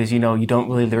 because, you know, you don't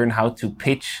really learn how to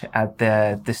pitch at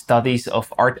the studies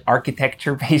of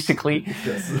architecture, basically.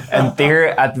 Yes. And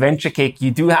there at VentureKick,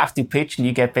 you do have to pitch and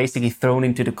you get basically thrown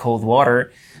into the cold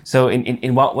water. So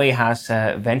in what way has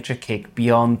VentureKick,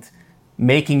 beyond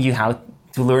making you how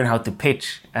to learn how to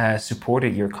pitch,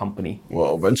 supported your company?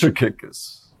 Well, VentureKick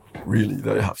is really,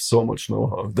 they have so much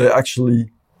know-how. They actually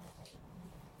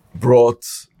brought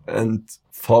and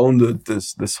founded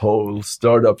this whole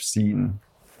startup scene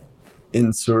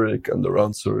in Zurich and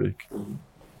around Zurich.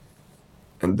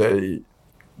 And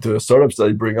the startups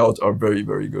they bring out are very,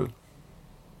 very good.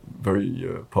 Very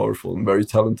powerful and very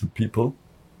talented people.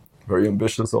 Very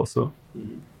ambitious also.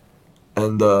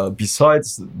 And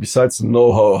besides the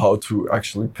know-how how to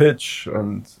actually pitch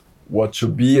and what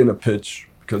should be in a pitch,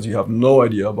 because you have no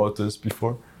idea about this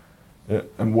before,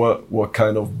 and what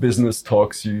kind of business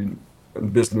talks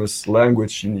and business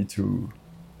language you need to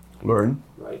learn.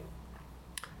 Right.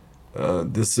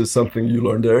 This is something you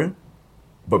learn there.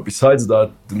 But besides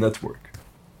that, the network.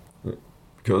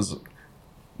 Because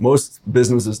most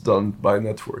business is done by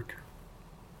network.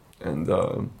 And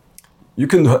you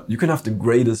can have the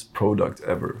greatest product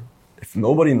ever. If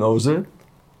nobody knows it,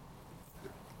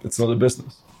 it's not a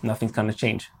business. Nothing's going to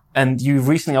change. And you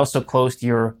recently also closed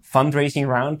your fundraising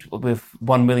round with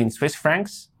 1 million Swiss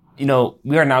francs. You know,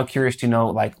 we are now curious to know,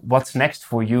 like, what's next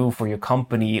for you, for your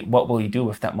company? What will you do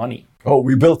with that money? Oh,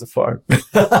 we built a farm.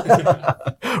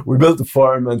 We built a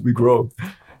farm and we grow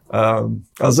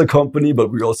as a company,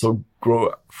 but we also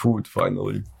grow food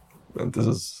finally. And this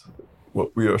is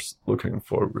what we are looking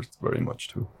forward very much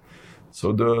to.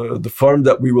 So the farm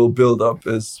that we will build up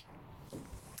it's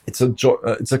a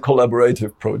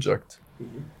collaborative project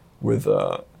with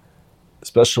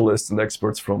specialists and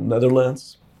experts from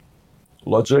Netherlands,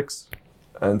 Logix,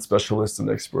 and specialists and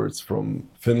experts from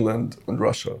Finland and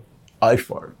Russia,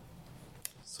 iFarm.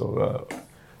 So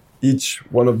each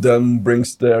one of them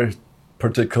brings their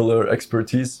particular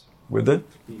expertise with it.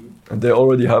 And they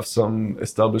already have some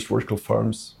established vertical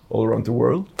farms all around the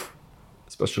world,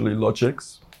 especially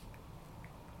Logix.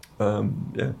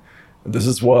 And this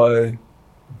is why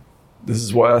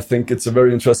I think it's a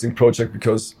very interesting project,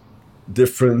 because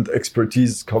different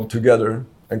expertise come together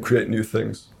and create new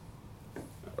things.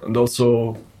 And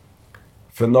also,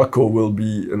 Fenaco will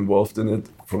be involved in it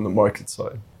from the market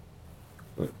side.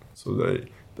 So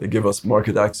they give us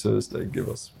market access, they give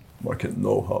us market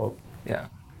know-how. Yeah.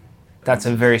 That's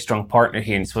a very strong partner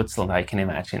here in Switzerland, I can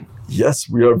imagine. Yes,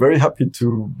 we are very happy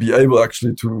to be able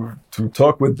actually to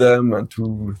talk with them and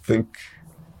to think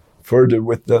further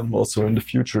with them also in the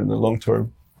future, in the long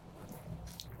term,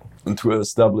 and to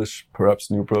establish perhaps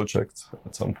new projects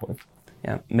at some point.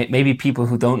 Yeah, maybe people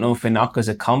who don't know Fenaco as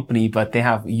a company, but they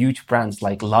have huge brands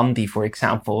like Landi, for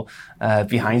example,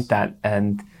 behind that.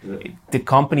 And the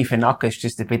company Fenaco is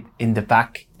just a bit in the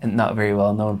back and not very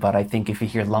well known. But I think if you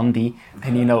hear Landi,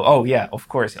 then you know, oh yeah, of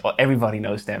course, everybody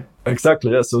knows them.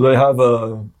 Exactly, yeah. So they have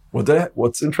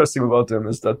what's interesting about them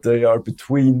is that they are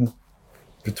between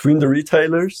the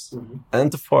retailers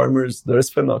and the farmers. There is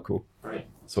Fenaco. Right.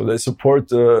 So they support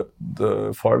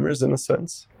the farmers in a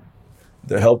sense.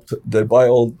 They buy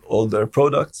all their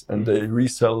products and they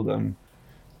resell them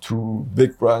to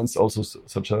big brands also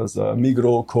such as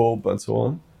Migros, Coop and so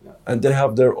on. Yeah. And they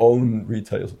have their own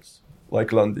retailers,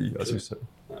 like Landi, as you said.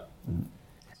 Yeah.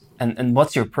 And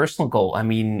what's your personal goal? I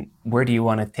mean, where do you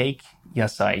want to take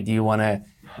Yasai? Do you want to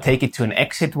take it to an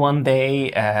exit one day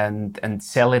and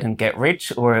sell it and get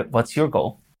rich, or what's your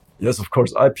goal? Yes, of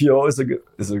course. IPO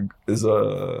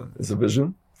is a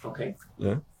vision. Okay.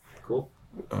 Yeah. Cool.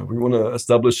 We want to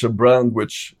establish a brand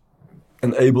which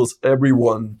enables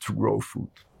everyone to grow food.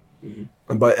 Mm-hmm.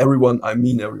 And by everyone, I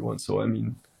mean everyone. So I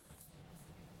mean,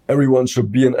 everyone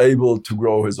should be enabled to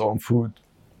grow his own food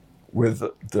with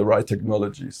the right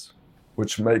technologies,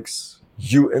 which makes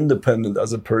you independent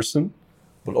as a person,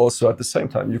 but also at the same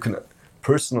time, you can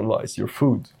personalize your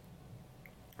food,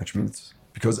 which means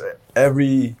because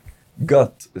every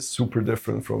gut is super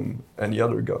different from any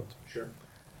other gut. Sure.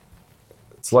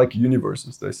 It's like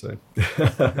universes, they say.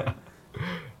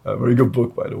 A very good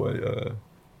book, by the way.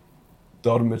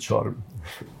 Darm mit Charme.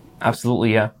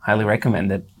 Absolutely, yeah. Highly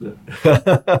recommend it.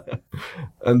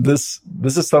 And this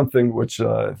is something which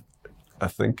I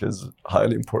think is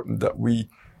highly important, that we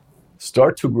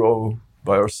start to grow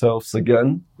by ourselves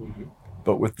again.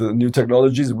 But with the new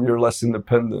technologies, we are less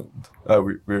independent.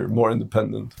 We're more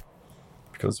independent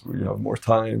because we have more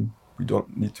time. We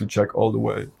don't need to check all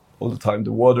the time,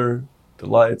 the water, the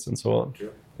lights, and so on.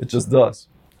 Sure. It just does.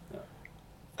 Yeah.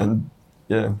 And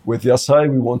yeah, with Yasai,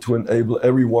 we want to enable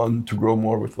everyone to grow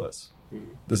more with less.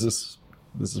 This is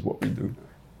what we do.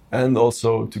 And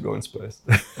also to go in space.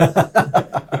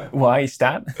 Why is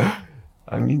that?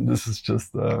 I mean, this is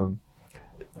just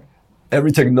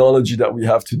every technology that we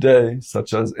have today,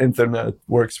 such as internet,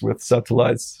 works with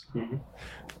satellites,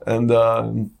 and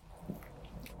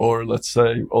or let's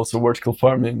say also vertical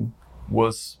farming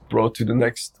was brought to the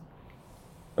next,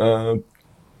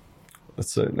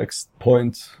 next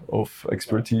point of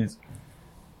expertise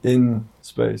in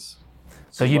space.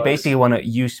 So you basically want to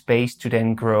use space to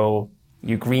then grow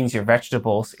your greens, your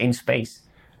vegetables in space.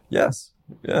 Yes,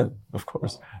 yeah, of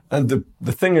course. And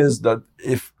the thing is that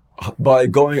if by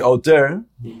going out there,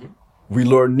 we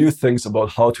learn new things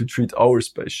about how to treat our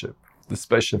spaceship, the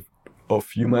spaceship of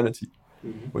humanity,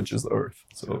 which is Earth.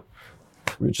 So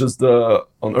we're just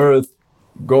on Earth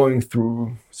going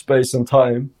through space and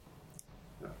time,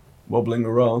 wobbling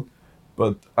around.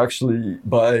 But actually,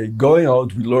 by going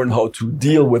out, we learn how to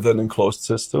deal with an enclosed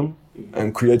system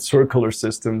and create circular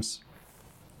systems.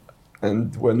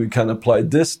 And when we can apply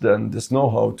this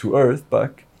know-how to Earth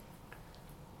back,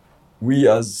 we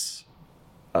as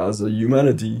a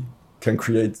humanity can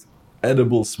create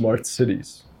edible smart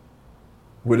cities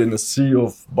within a sea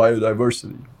of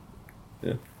biodiversity.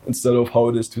 Yeah. Instead of how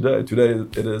it is today. Today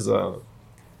it is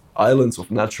islands of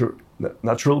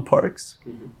natural parks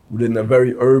within a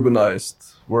very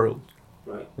urbanized world,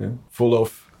 right. Yeah, full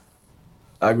of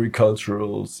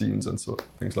agricultural scenes and so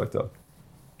things like that.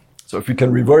 So if we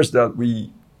can reverse that,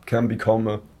 we can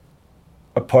become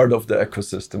a part of the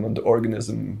ecosystem and the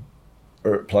organism,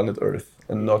 planet Earth,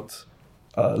 and not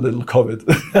little COVID.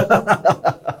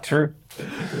 True.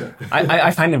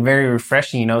 I find it very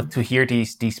refreshing, to hear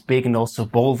these big and also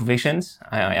bold visions.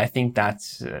 I think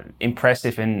that's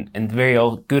impressive and very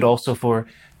good also for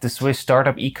the Swiss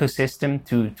startup ecosystem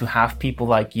to have people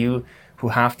like you who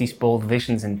have these bold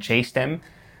visions and chase them.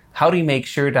 How do you make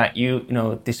sure that you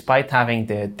despite having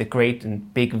the great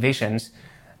and big visions,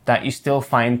 that you still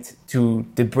find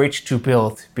the bridge to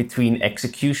build between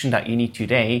execution that you need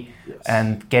today, yes,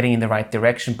 and getting in the right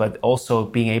direction, but also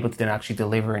being able to then actually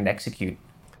deliver and execute?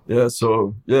 Yeah,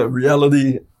 so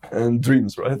reality and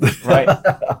dreams, right? Right.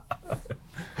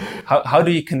 How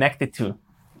do you connect it to?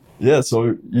 Yeah,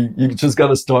 so you just got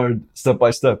to start step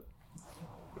by step.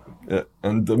 Yeah,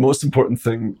 and the most important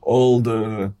thing, all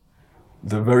the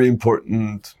very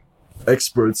important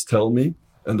experts tell me,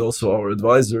 and also our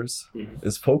advisors,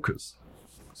 is focus.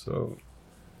 So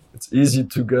it's easy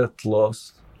to get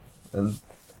lost, and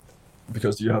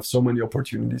because you have so many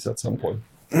opportunities at some point,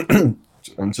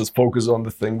 and just focus on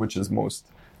the thing which is most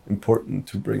important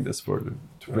to bring this further,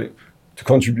 to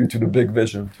contribute to the big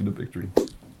vision, to the big dream.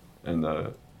 And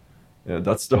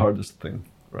that's the hardest thing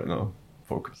right now,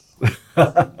 focus.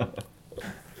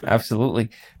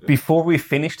 Absolutely. Before we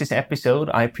finish this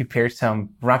episode, I prepared some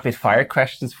rapid fire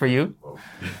questions for you.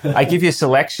 I give you a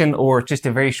selection or just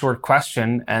a very short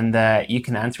question, and you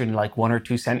can answer in like 1 or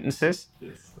 2 sentences.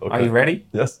 Yes. Okay. Are you ready?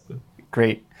 Yes.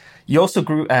 Great. You also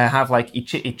have like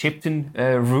Egyptian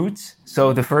roots.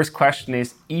 So the first question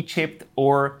is Egypt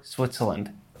or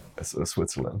Switzerland?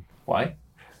 Switzerland. Why?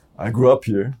 I grew up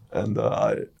here, and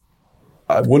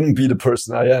I wouldn't be the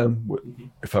person I am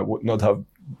if I would not have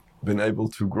been able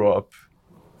to grow up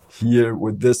here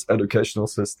with this educational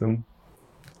system.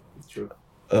 It's true.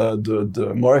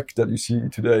 The mark that you see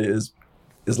today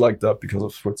is like that because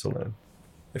of Switzerland.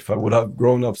 If I would have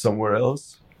grown up somewhere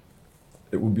else,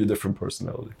 it would be a different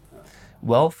personality.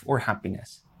 Wealth or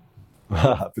happiness?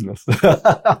 Happiness.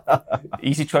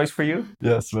 Easy choice for you?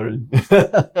 Yes, very.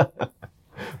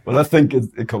 But I think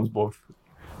it comes both.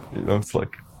 It's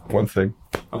like one thing.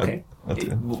 Okay.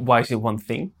 Why is it one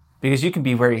thing? Because you can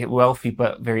be very wealthy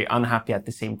but very unhappy at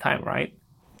the same time, right?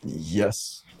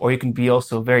 Yes. Or you can be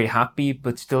also very happy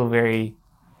but still very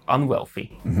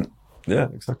unwealthy. Mm-hmm. Yeah,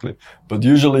 exactly. But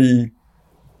usually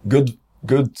good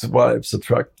vibes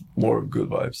attract more good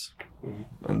vibes.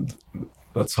 Mm-hmm. And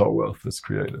that's how wealth is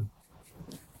created,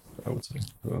 I would say.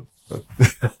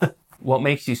 What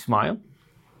makes you smile?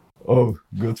 Oh,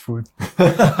 good food.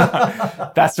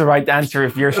 That's the right answer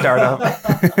if you're a startup.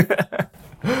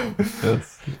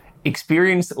 Yes.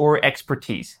 Experience or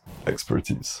expertise?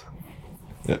 Expertise.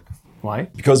 Yeah. Why?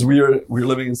 Because we're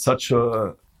living in such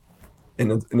in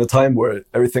a time where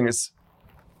everything is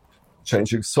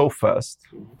changing so fast.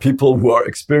 People who are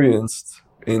experienced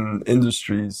in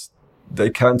industries,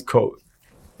 they can't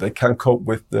they can't cope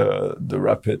with the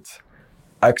rapid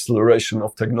acceleration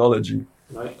of technology.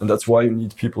 Right. And that's why you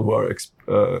need people who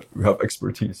who have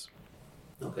expertise.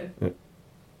 Okay. Yeah.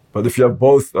 But if you have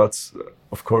both, that's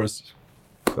of course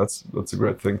that's a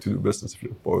great thing to do business if you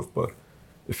have both. But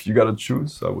if you gotta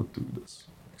choose, I would do this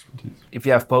expertise. If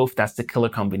you have both, that's the killer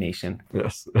combination.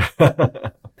 Yes.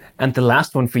 And the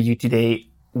last one for you today,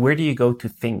 where do you go to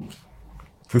think?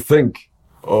 To think?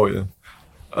 Oh yeah.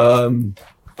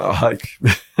 A hike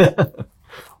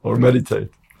or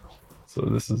meditate. So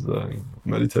this is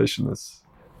meditation is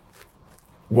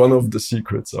one of the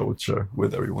secrets I would share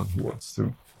with everyone who wants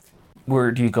to.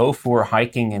 Where do you go for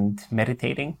hiking and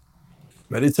meditating?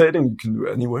 Meditating you can do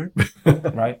anywhere.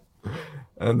 Right.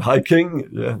 And hiking,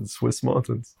 yeah, the Swiss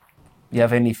mountains. You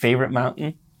have any favorite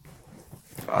mountain?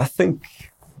 I think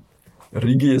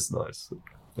Rigi is nice.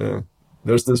 Yeah.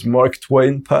 There's this Mark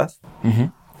Twain path. Mm-hmm.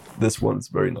 This one's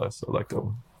very nice. I like that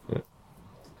one. Yeah.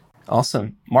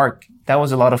 Awesome. Mark, that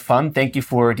was a lot of fun. Thank you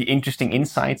for the interesting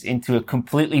insights into a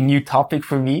completely new topic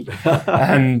for me.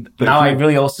 And now I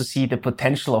really also see the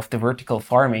potential of the vertical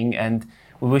farming, and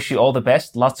we wish you all the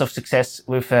best. Lots of success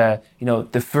with,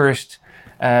 the first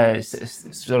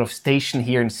sort of station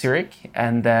here in Zurich.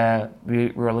 And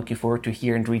we're looking forward to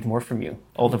hear and read more from you.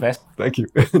 All the best. Thank you.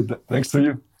 Thanks to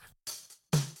you.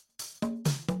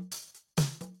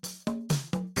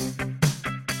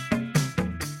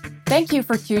 Thank you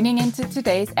for tuning into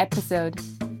today's episode.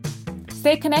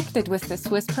 Stay connected with the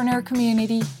Swisspreneur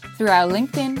community through our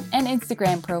LinkedIn and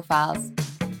Instagram profiles.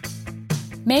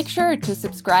 Make sure to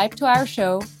subscribe to our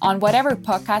show on whatever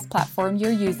podcast platform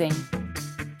you're using.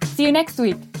 See you next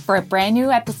week for a brand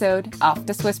new episode of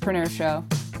the Swisspreneur Show.